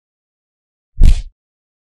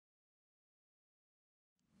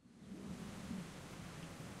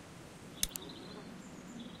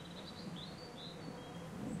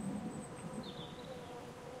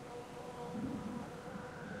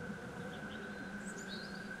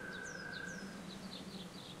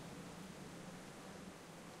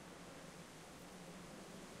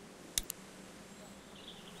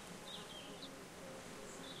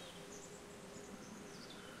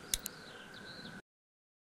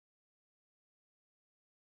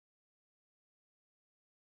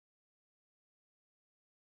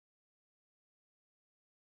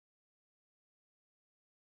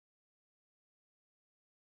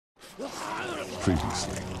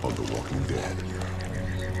Previously on The Walking Dead.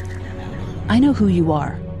 I know who you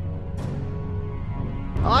are.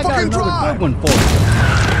 I got another good one for you.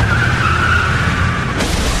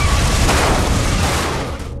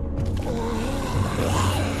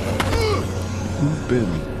 You've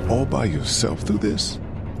been all by yourself through this?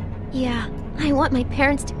 Yeah, I want my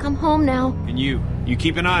parents to come home now. And you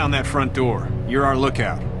keep an eye on that front door. You're our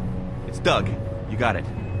lookout. It's Doug. You got it.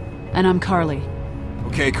 And I'm Carly.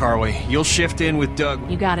 Okay, Carly, you'll shift in with Doug.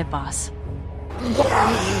 You got it, boss.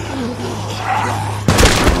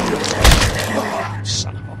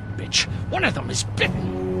 Son of a bitch. One of them is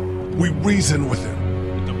bitten. We reason with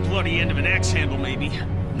him. With the bloody end of an axe handle, maybe.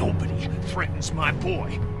 Nobody threatens my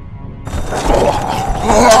boy.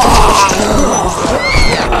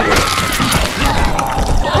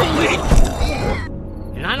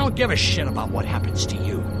 And I don't give a shit about what happens to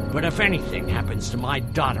you. But if anything happens to my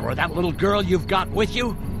daughter or that little girl you've got with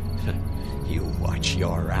you, you watch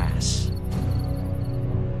your ass.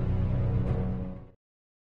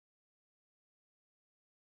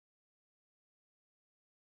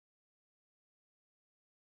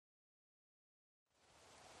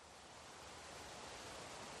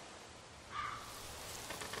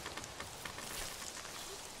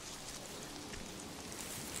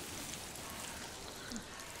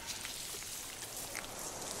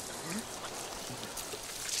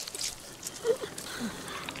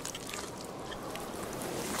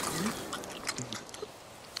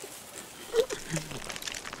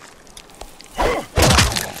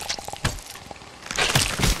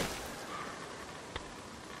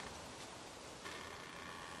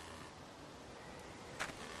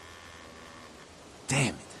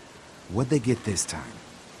 Damn it. What'd they get this time?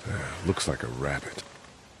 Looks like a rabbit.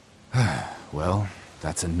 Well,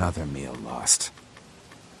 that's another meal lost.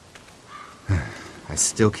 I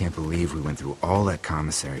still can't believe we went through all that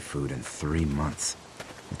commissary food in 3 months.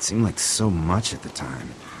 It seemed like so much at the time.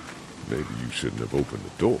 Maybe you shouldn't have opened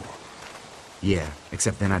the door. Yeah,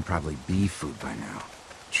 except then I'd probably be food by now.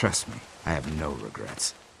 Trust me, I have no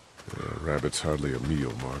regrets. Rabbit's hardly a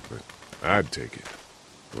meal, Mark, but I'd take it.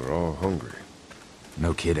 We're all hungry.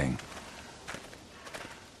 No kidding.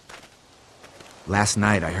 Last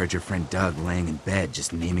night I heard your friend Doug laying in bed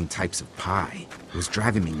just naming types of pie. It was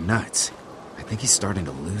driving me nuts. I think he's starting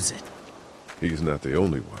to lose it. He's not the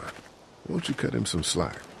only one. Won't you cut him some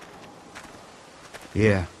slack?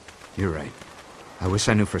 Yeah, you're right. I wish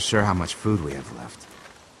I knew for sure how much food we have left.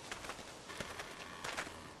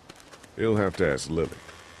 You'll have to ask Lily.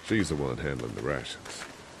 She's the one handling the rations.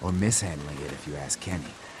 Or mishandling it if you ask Kenny.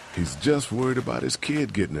 He's just worried about his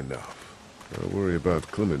kid getting enough. I worry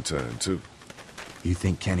about Clementine, too. You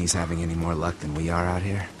think Kenny's having any more luck than we are out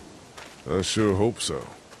here? I sure hope so.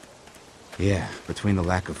 Yeah, between the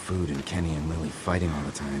lack of food and Kenny and Lily fighting all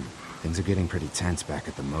the time, things are getting pretty tense back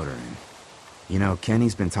at the motor inn. You know,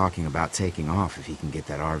 Kenny's been talking about taking off if he can get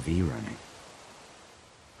that RV running.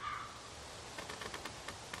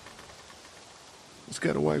 He's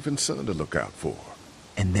got a wife and son to look out for.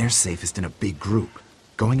 And they're safest in a big group.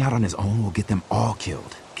 Going out on his own will get them all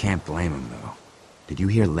killed. Can't blame him, though. Did you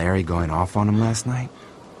hear Larry going off on him last night?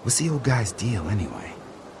 What's the old guy's deal, anyway?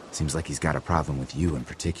 Seems like he's got a problem with you in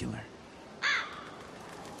particular.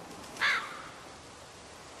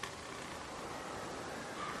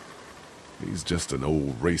 He's just an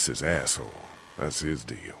old racist asshole. That's his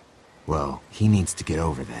deal. Well, he needs to get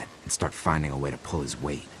over that and start finding a way to pull his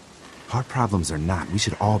weight. Heart problems or not, we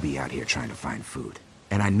should all be out here trying to find food.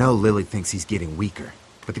 And I know Lily thinks he's getting weaker,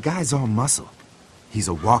 but the guy's all muscle. He's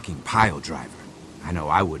a walking pile driver. I know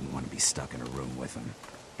I wouldn't want to be stuck in a room with him.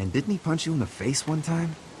 And didn't he punch you in the face one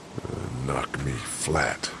time? Knock me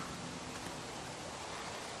flat.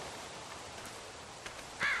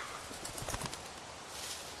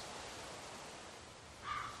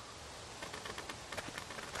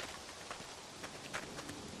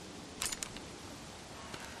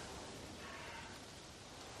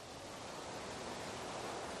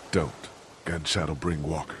 Don't. Gunshot'll bring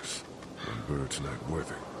walkers. One bird's not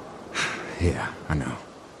worth it. Yeah, I know.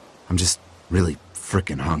 I'm just really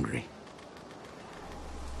frickin' hungry.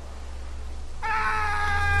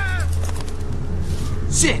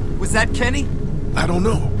 Shit! Was that Kenny? I don't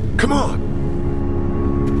know. Come on!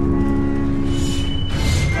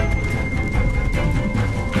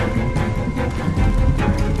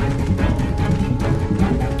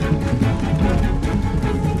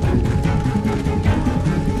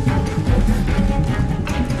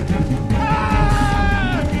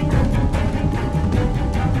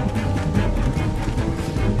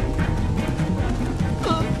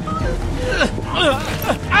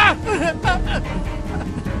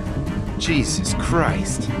 Jesus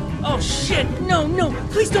Christ. Oh shit! No, no!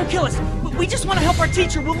 Please don't kill us! We just want to help our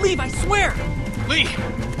teacher. We'll leave, I swear! Lee,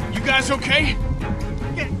 you guys okay?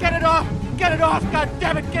 Get it off! Get it off! God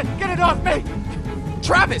damn it! Get it off me!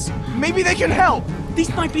 Travis, maybe they can help!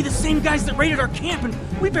 These might be the same guys that raided our camp, and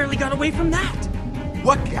we barely got away from that.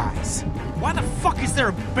 What guys? Why the fuck is there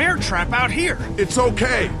a bear trap out here? It's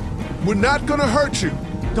okay. We're not gonna hurt you.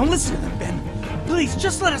 Don't listen to them, Ben. Please,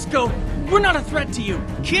 just let us go. We're not a threat to you.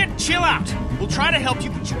 Kid, chill out. We'll try to help you,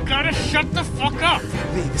 but you gotta shut the fuck up.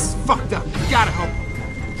 Lee, this is fucked up. You gotta help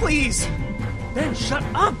him. Please! Ben, shut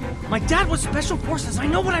up! My dad was Special Forces. I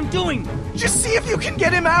know what I'm doing. Just see if you can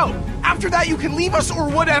get him out! After that, you can leave us or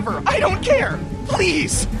whatever. I don't care!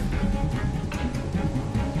 Please!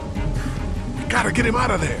 We gotta get him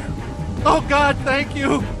out of there. Oh God, thank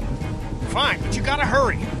you! Fine, but you gotta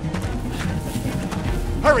hurry.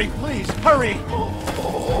 Hurry, please, hurry!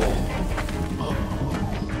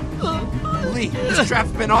 Lee, this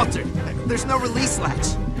trap's been altered. There's no release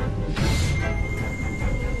latch.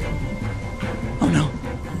 Oh no.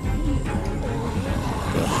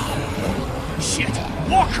 Shit,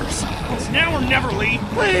 walkers! It's now or never, Lee.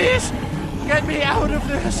 Please! Get me out of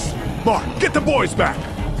this! Mark, get the boys back.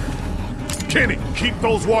 Kenny, keep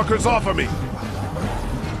those walkers off of me.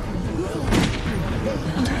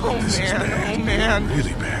 Oh man.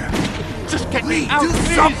 Really bad. Just get me Lee, out, do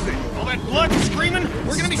please. something. All that blood and screaming,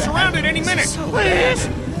 we're gonna be surrounded any minute. Please!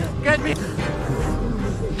 Get me...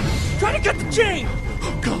 Try to cut the chain!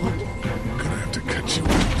 Oh, God. I'm gonna have to cut you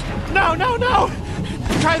out. No, no, no!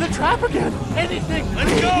 Try the trap again! Anything!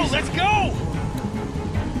 Let's go, let's go!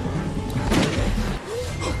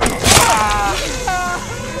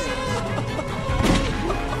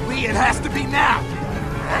 Lee, it has to be now!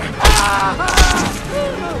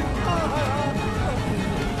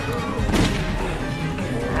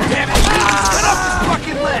 Damn it! Cut off this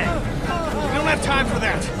fucking leg! We don't have time for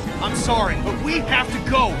that. I'm sorry, but we have to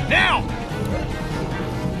go, now!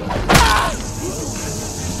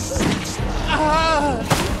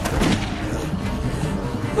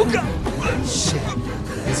 Shit.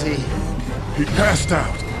 Is he... He passed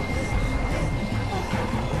out.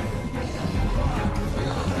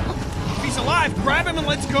 If he's alive, grab him and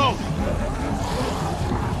let's go!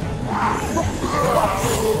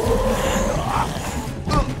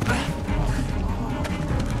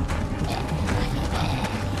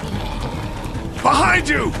 Behind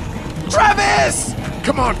you! Travis!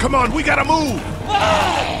 Come on, we gotta move!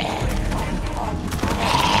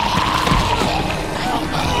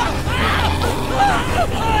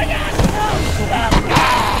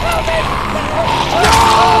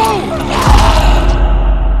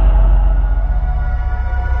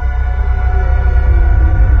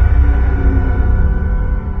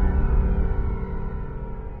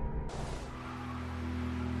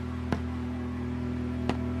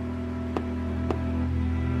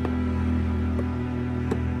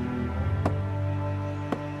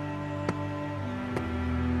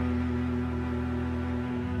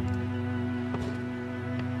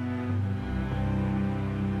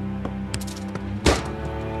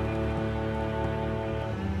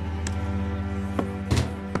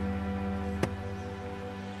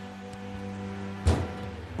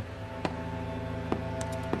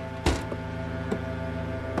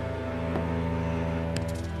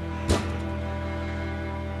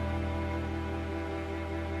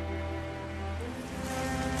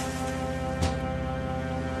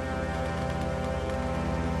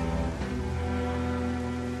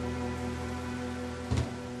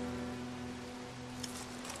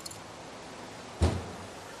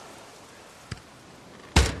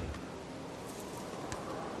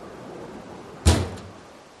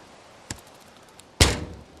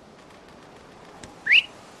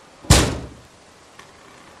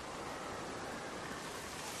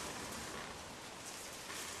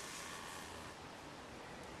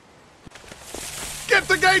 Get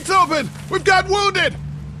the gates open! We've got wounded!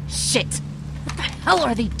 Shit! What the hell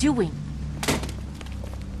are they doing?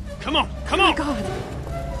 Come on, come on!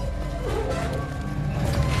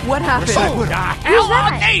 What happened? Oh, the hell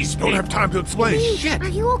are these Don't have time to explain. Are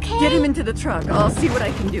you okay? Get him into the truck. I'll see what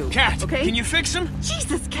I can do. Cat, okay? can you fix him?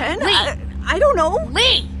 Jesus, Ken. Lee! I don't know.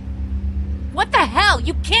 Lee! What the hell?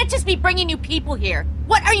 You can't just be bringing new people here.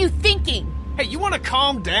 What are you thinking? Hey, you wanna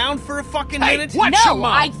calm down for a fucking Hey, minute? what? No,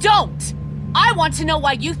 I don't! I want to know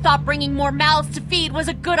why you thought bringing more mouths to feed was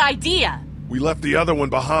a good idea. We left the other one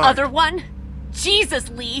behind. Other one? Jesus,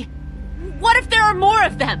 Lee. What if there are more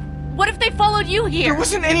of them? What if they followed you here? There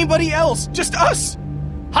wasn't anybody else, just us!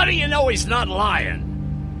 How do you know he's not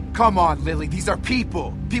lying? Come on, Lily, these are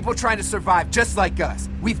people. People trying to survive just like us.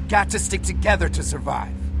 We've got to stick together to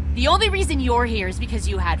survive. The only reason you're here is because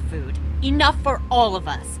you had food. Enough for all of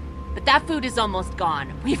us. But that food is almost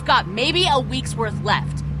gone. We've got maybe a week's worth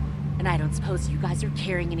left. And I don't suppose you guys are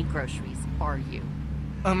carrying any groceries, are you?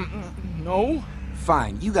 No?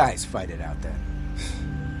 Fine, you guys fight it out then.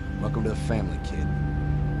 Welcome to the family, kid.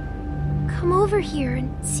 Come over here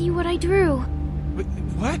and see what I drew.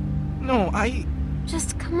 What? No,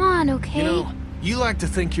 Just come on, okay? You know, you like to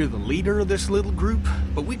think you're the leader of this little group,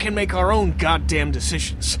 but we can make our own goddamn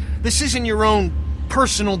decisions. This isn't your own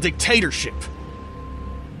personal dictatorship.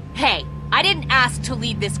 Hey, I didn't ask to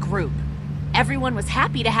lead this group. Everyone was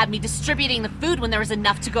happy to have me distributing the food when there was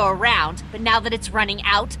enough to go around, but now that it's running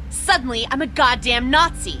out, suddenly I'm a goddamn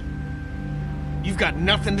Nazi. You've got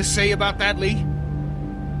nothing to say about that, Lee?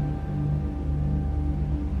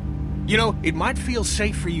 You know, it might feel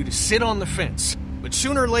safe for you to sit on the fence, but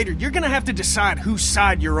sooner or later you're gonna have to decide whose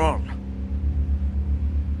side you're on.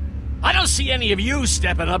 I don't see any of you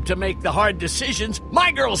stepping up to make the hard decisions.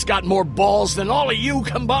 My girl's got more balls than all of you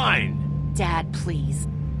combined. Dad, please.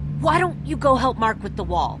 Why don't you go help Mark with the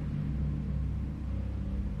wall?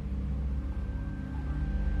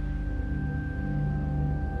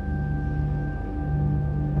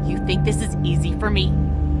 You think this is easy for me?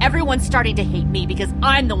 Everyone's starting to hate me because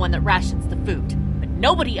I'm the one that rations the food, but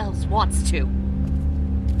nobody else wants to.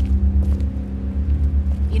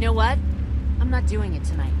 You know what? I'm not doing it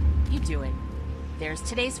tonight. You do it. There's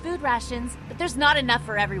today's food rations, but there's not enough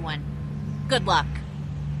for everyone. Good luck.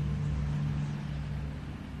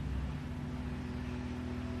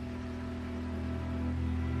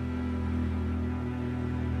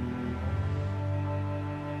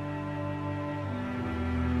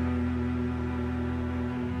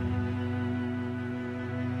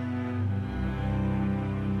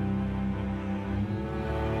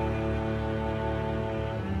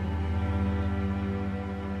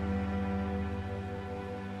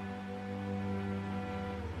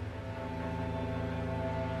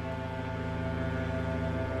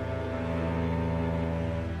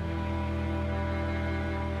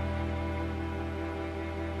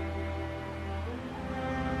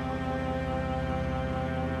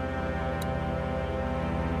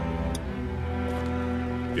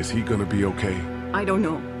 Is he gonna be okay? I don't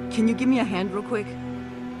know. Can you give me a hand real quick?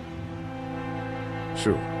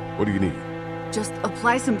 Sure. What do you need? Just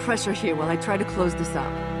apply some pressure here while I try to close this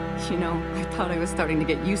up. You know, I thought I was starting to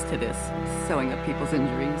get used to this, sewing up people's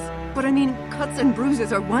injuries. But I mean, cuts and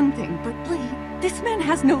bruises are one thing, but Lee, this man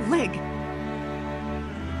has no leg.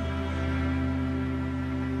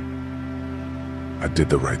 I did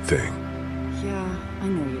the right thing. Yeah, I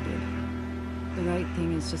know you did. The right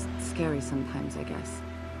thing is just scary sometimes, I guess.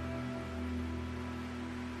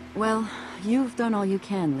 Well, you've done all you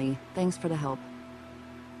can, Lee. Thanks for the help.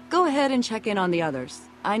 Go ahead and check in on the others.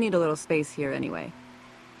 I need a little space here anyway.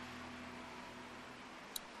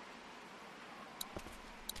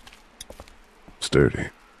 Sturdy,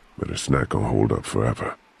 but it's not gonna hold up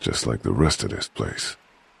forever, just like the rest of this place.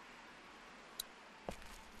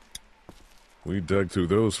 We dug through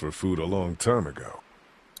those for food a long time ago.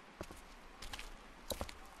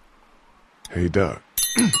 Hey, Doug.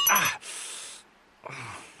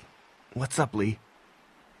 What's up, Lee?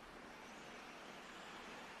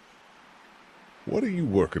 What are you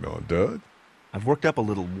working on, Doug? I've worked up a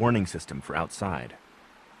little warning system for outside.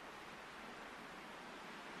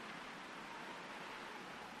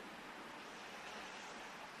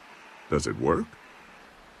 Does it work?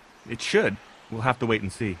 It should. We'll have to wait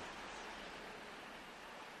and see.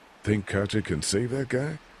 Think Katjaa can save that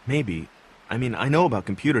guy? Maybe. I mean, I know about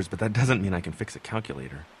computers, but that doesn't mean I can fix a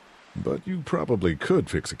calculator. But you probably could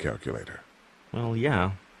fix a calculator. Well,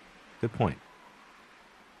 yeah. Good point.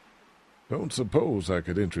 Don't suppose I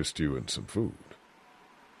could interest you in some food.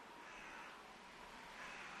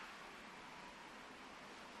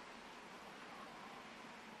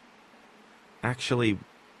 Actually,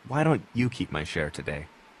 why don't you keep my share today?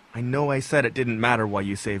 I know I said it didn't matter why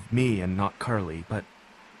you saved me and not Carly, but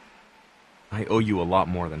I owe you a lot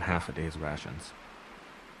more than half a day's rations.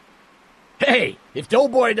 Hey, if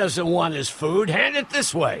Doughboy doesn't want his food, hand it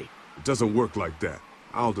this way. It doesn't work like that.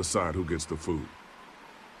 I'll decide who gets the food.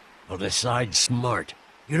 Well, decide smart.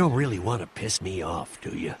 You don't really want to piss me off, do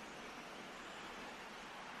you?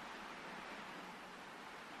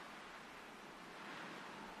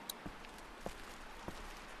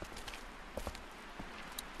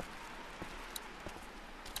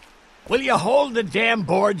 Will you hold the damn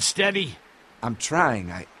board steady? I'm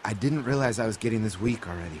trying. I didn't realize I was getting this weak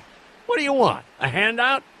already. What do you want? A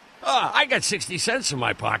handout? I got 60 cents in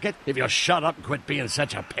my pocket, if you'll shut up and quit being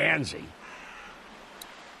such a pansy.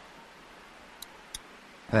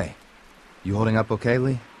 Hey, you holding up okay,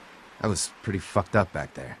 Lee? I was pretty fucked up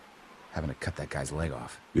back there, having to cut that guy's leg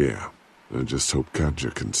off. Yeah, I just hope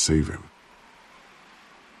Katjaa can save him.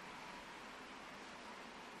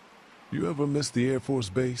 You ever miss the Air Force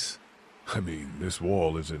Base? I mean, this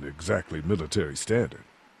wall isn't exactly military standard.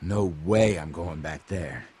 No way I'm going back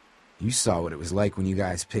there. You saw what it was like when you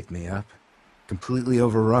guys picked me up. Completely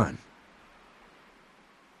overrun.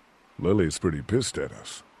 Lily's pretty pissed at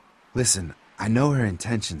us. Listen, I know her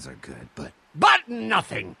intentions are good, but... But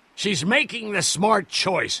nothing! She's making the smart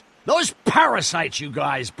choice. Those parasites you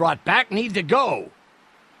guys brought back need to go.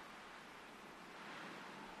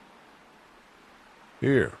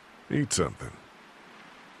 Here, eat something.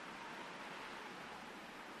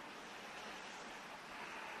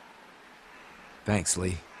 Thanks,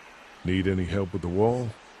 Lee. Need any help with the wall?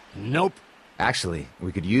 Nope. Actually,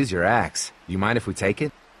 we could use your axe. You mind if we take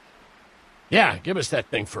it? Yeah, give us that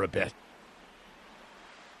thing for a bit.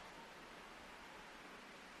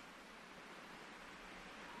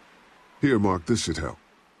 Here, Mark, this should help.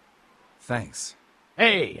 Thanks.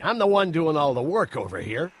 Hey, I'm the one doing all the work over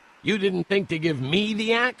here. You didn't think to give me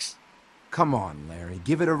the axe? Come on, Larry.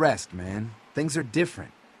 Give it a rest, man. Things are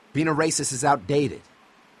different. Being a racist is outdated.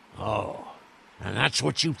 Oh, and that's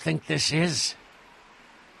what you think this is?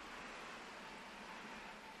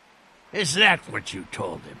 Is that what you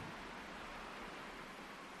told him?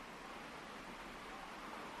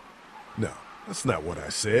 No, that's not what I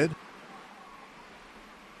said.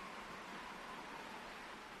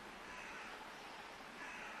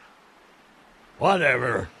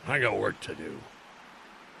 Whatever. I got work to do.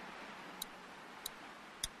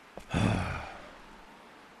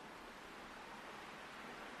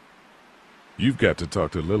 You've got to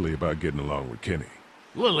talk to Lily about getting along with Kenny.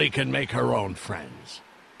 Lily can make her own friends.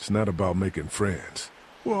 It's not about making friends.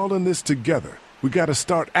 We're all in this together. We gotta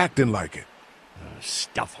start acting like it.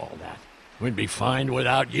 Stuff all that. We'd be fine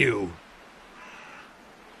without you.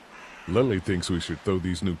 Lily thinks we should throw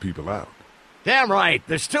these new people out. Damn right.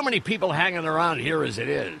 There's too many people hanging around here as it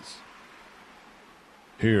is.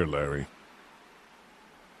 Here, Larry.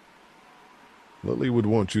 Lily would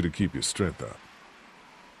want you to keep your strength up.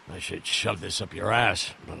 I should shove this up your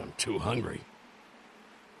ass, but I'm too hungry.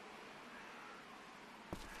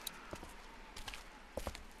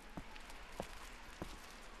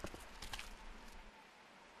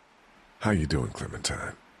 How you doing,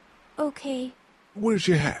 Clementine? Okay. Where's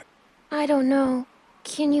your hat? I don't know.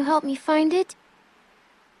 Can you help me find it?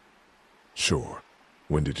 Sure.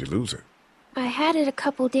 When did you lose it? I had it a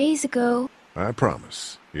couple days ago. I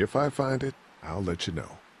promise. If I find it, I'll let you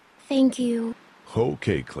know. Thank you.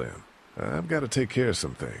 Okay, Clem. I've got to take care of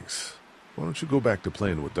some things. Why don't you go back to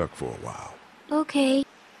playing with Duck for a while? Okay.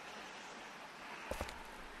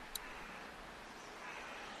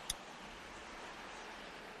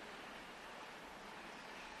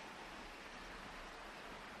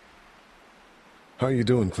 How you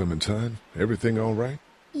doing, Clementine? Everything all right?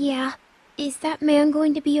 Yeah. Is that man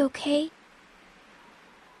going to be okay?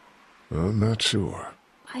 I'm not sure.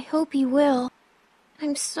 I hope he will.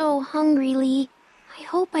 I'm so hungry, Lee. I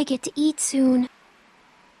hope I get to eat soon.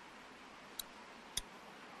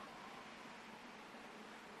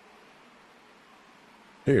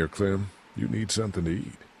 Here, Clem. You need something to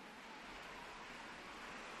eat.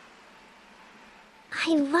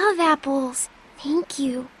 I love apples. Thank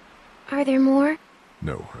you. Are there more?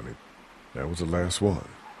 No, honey. That was the last one.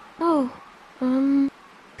 Oh,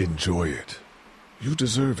 Enjoy it. You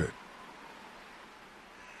deserve it.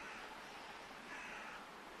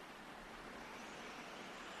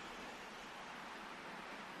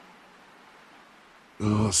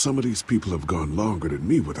 Some of these people have gone longer than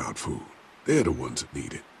me without food. They're the ones that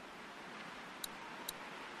need it.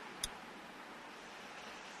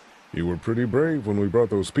 You were pretty brave when we brought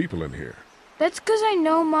those people in here. That's 'cause I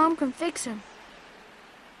know Mom can fix him.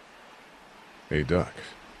 Hey, Doc.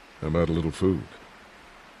 How about a little food?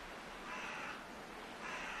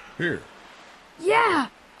 Here. Yeah!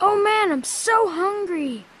 Oh man, I'm so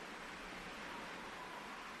hungry!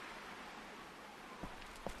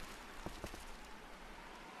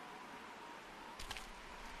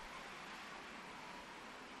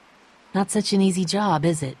 Not such an easy job,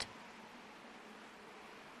 is it?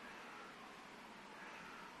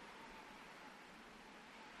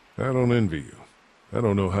 I don't envy you. I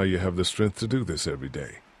don't know how you have the strength to do this every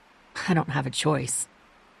day. I don't have a choice.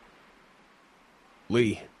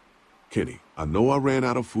 Lee. Kenny, I know I ran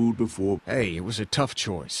out of food before. Hey, it was a tough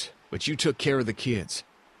choice, but you took care of the kids.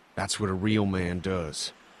 That's what a real man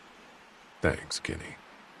does. Thanks, Kenny.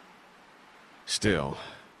 Still,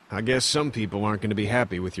 I guess some people aren't going to be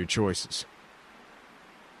happy with your choices.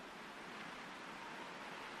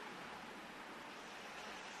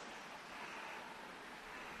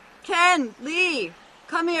 Ken, Lee,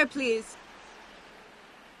 come here, please.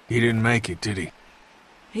 He didn't make it, did he?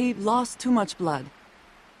 He lost too much blood.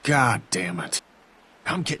 God damn it.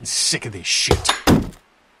 I'm getting sick of this shit.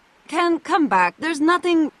 Ken, come back. There's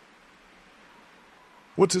nothing...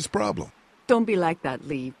 What's his problem? Don't be like that,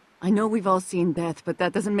 Lee. I know we've all seen death, but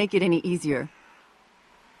that doesn't make it any easier.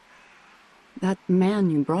 That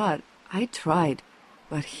man you brought, I tried,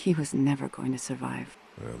 but he was never going to survive.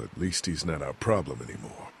 Well, at least he's not our problem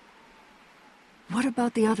anymore. What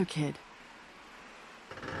about the other kid?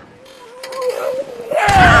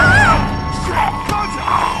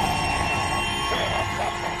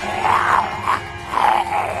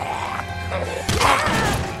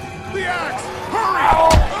 The axe! Hurry!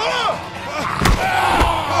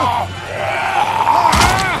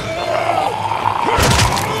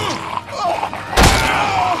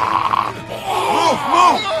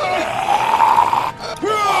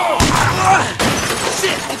 Move!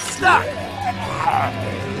 Shit, it's stuck!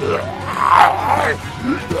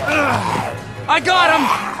 I got him!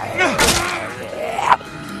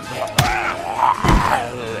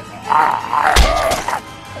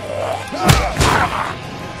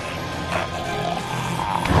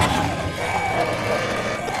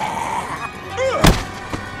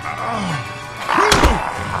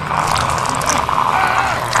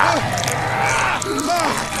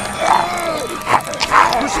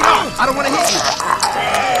 Push it off! I don't want to hit you!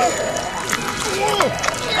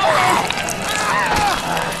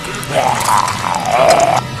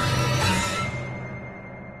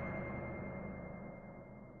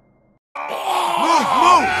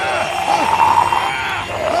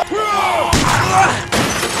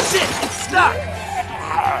 Shit, it's stuck!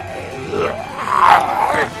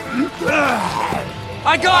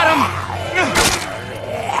 I got him!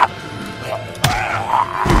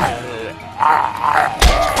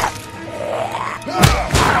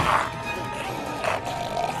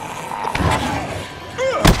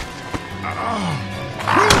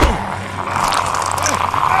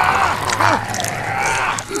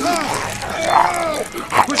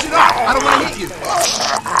 Push it off! I don't want to hit you!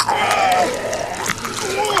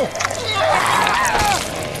 Move!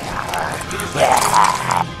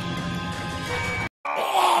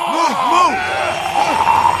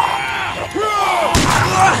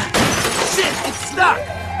 Shit, it's stuck!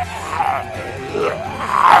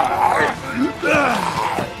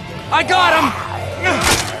 I got him!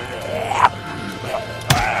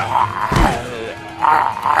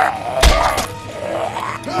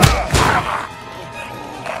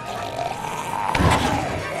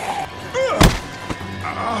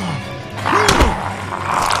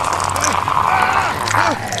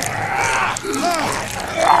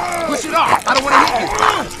 Push it off! I don't want to hit you!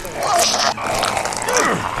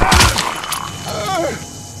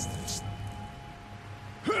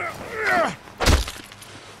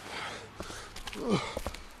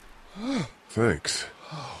 Thanks.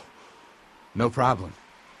 No problem.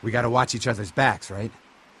 We gotta watch each other's backs, right?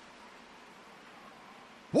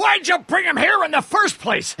 Why'd you bring him here in the first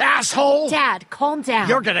place, asshole? Dad, calm down.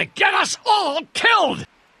 You're gonna get us all killed!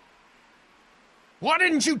 Why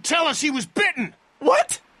didn't you tell us he was bitten?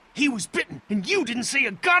 What? He was bitten, and you didn't say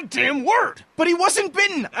a goddamn word! But he wasn't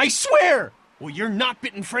bitten, I swear! Well, your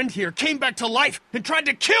not-bitten friend here came back to life and tried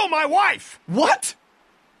to kill my wife! What?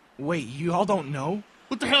 Wait, you all don't know?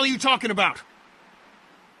 What the hell are you talking about?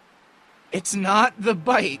 It's not the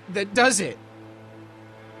bite that does it.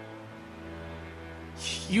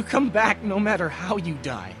 You come back no matter how you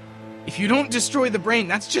die. If you don't destroy the brain,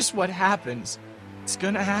 that's just what happens. It's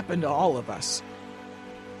gonna happen to all of us.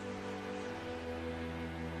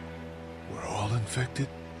 We're all infected?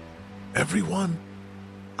 Everyone?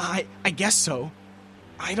 I guess so.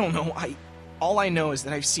 I don't know. All I know is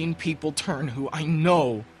that I've seen people turn who I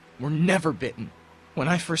know were never bitten. When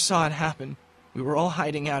I first saw it happen, we were all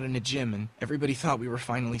hiding out in a gym and everybody thought we were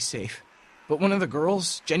finally safe. But one of the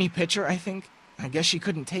girls, Jenny Pitcher, I think, I guess she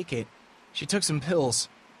couldn't take it. She took some pills.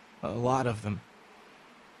 A lot of them.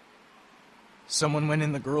 Someone went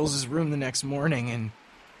in the girls' room the next morning and...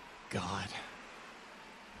 God.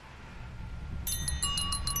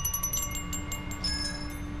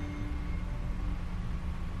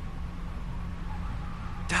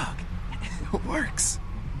 Doug, it works.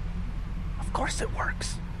 Of course it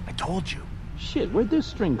works. I told you. Shit, where'd this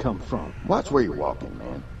string come from? Watch where you're walking,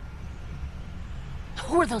 man.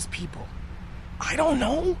 Who are those people? I don't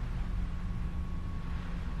know.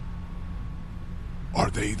 Are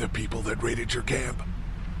they the people that raided your camp?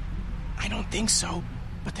 I don't think so,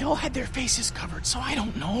 but they all had their faces covered, so I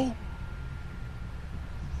don't know.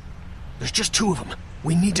 There's just two of them.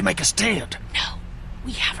 We need to make a stand. No,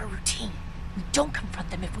 we have a routine. We don't confront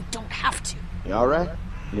them if we don't have to. You alright?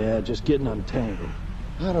 Yeah, just getting untangled.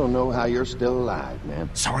 I don't know how you're still alive, man.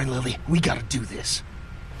 Sorry, Lily. We gotta do this.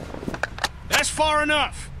 That's far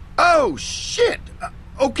enough! Oh, shit!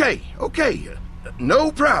 Okay.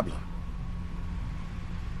 No problem.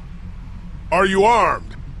 Are you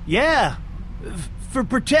armed? Yeah, for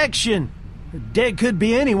protection. Dead could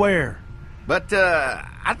be anywhere. But,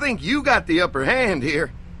 I think you got the upper hand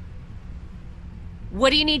here.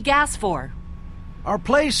 What do you need gas for? Our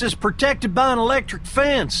place is protected by an electric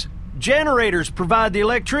fence. Generators provide the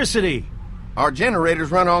electricity. Our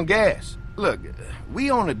generators run on gas. Look,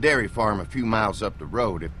 we own a dairy farm a few miles up the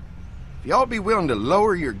road. If y'all be willing to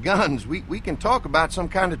lower your guns, we can talk about some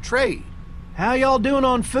kind of trade. How y'all doing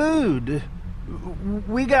on food?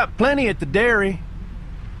 We got plenty at the dairy.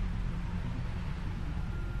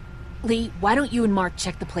 Lee, why don't you and Mark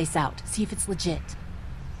check the place out, see if it's legit?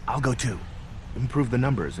 I'll go too. Improve the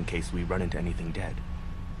numbers in case we run into anything dead.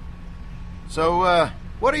 So,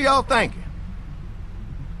 what are y'all thinking?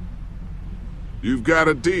 You've got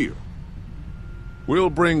a deal. We'll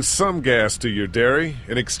bring some gas to your dairy.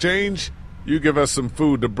 In exchange, you give us some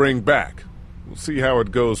food to bring back. We'll see how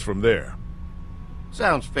it goes from there.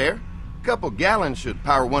 Sounds fair. A couple gallons should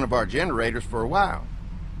power one of our generators for a while.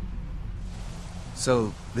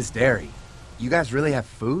 So, this dairy, you guys really have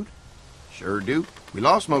food? Sure do. We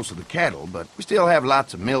lost most of the cattle, but we still have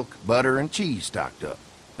lots of milk, butter, and cheese stocked up.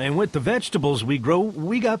 And with the vegetables we grow,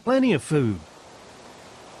 we got plenty of food.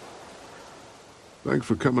 Thanks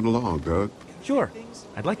for coming along, Doug. Sure.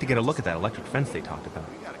 I'd like to get a look at that electric fence they talked about.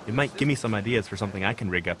 It might give me some ideas for something I can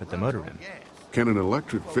rig up at the motor inn. Can an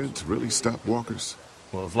electric fence really stop walkers?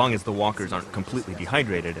 Well, as long as the walkers aren't completely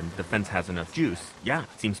dehydrated and the fence has enough juice, yeah,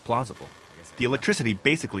 it seems plausible. The electricity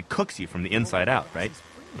basically cooks you from the inside out, right?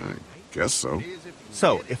 I guess so.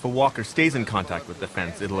 So, if a walker stays in contact with the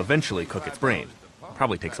fence, it'll eventually cook its brain.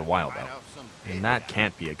 Probably takes a while, though. And that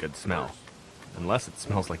can't be a good smell. Unless it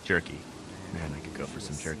smells like jerky. Man, I could go for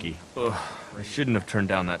some jerky. Ugh, I shouldn't have turned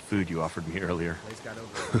down that food you offered me earlier.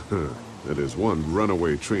 That is one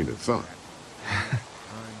runaway train of thought.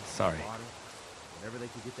 Sorry.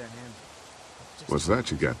 What's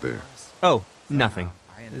that you got there? Oh, nothing.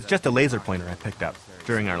 It's just a laser pointer I picked up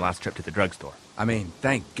during our last trip to the drugstore. I mean,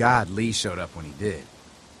 thank God Lee showed up when he did.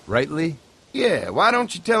 Right, Lee? Yeah, why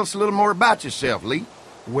don't you tell us a little more about yourself, Lee?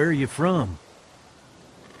 Where are you from?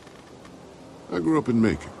 I grew up in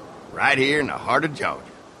Macon. Right here in the heart of Georgia.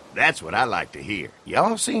 That's what I like to hear.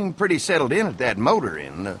 Y'all seem pretty settled in at that motor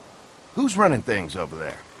inn. Who's running things over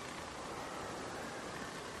there?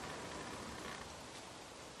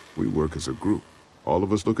 We work as a group. All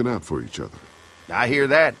of us looking out for each other. I hear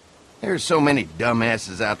that. There's so many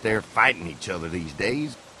dumbasses out there fighting each other these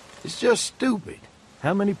days. It's just stupid.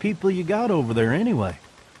 How many people you got over there anyway?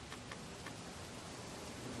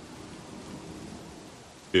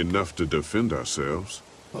 Enough to defend ourselves.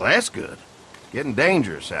 Well, that's good. It's getting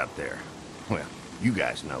dangerous out there. Well, you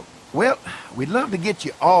guys know. Well, we'd love to get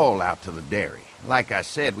you all out to the dairy. Like I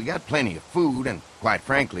said, we got plenty of food, and quite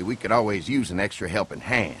frankly, we could always use an extra helping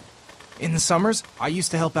hand. In the summers, I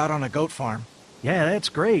used to help out on a goat farm. Yeah, that's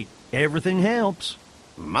great. Everything helps.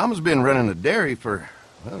 Mama's been running the dairy for,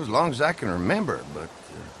 well, as long as I can remember, but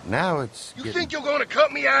now it's You think you're gonna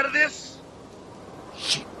cut me out of this?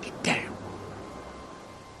 Shit, get down.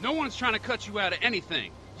 No one's trying to cut you out of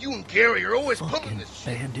anything. You and Gary are always pulling this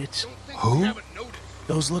shit. Bandits. Who?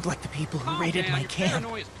 Those look like the people who raided my camp.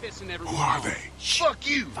 Who are they? Fuck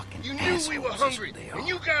you! You knew we were hungry, and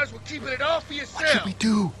you guys were keeping it all for yourself. What should we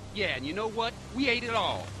do? Yeah, and you know what? We ate it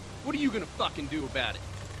all. What are you gonna fucking do about it?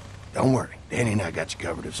 Don't worry, Danny and I got you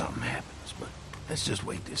covered if something happens, but let's just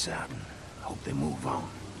wait this out and hope they move on.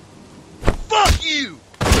 Fuck you!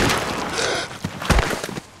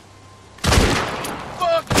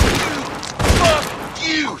 Fuck you! Fuck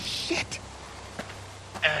you! Oh, shit!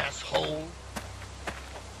 Asshole.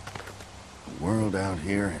 The world out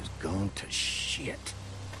here has gone to shit.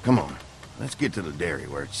 Come on, let's get to the dairy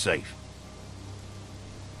where it's safe.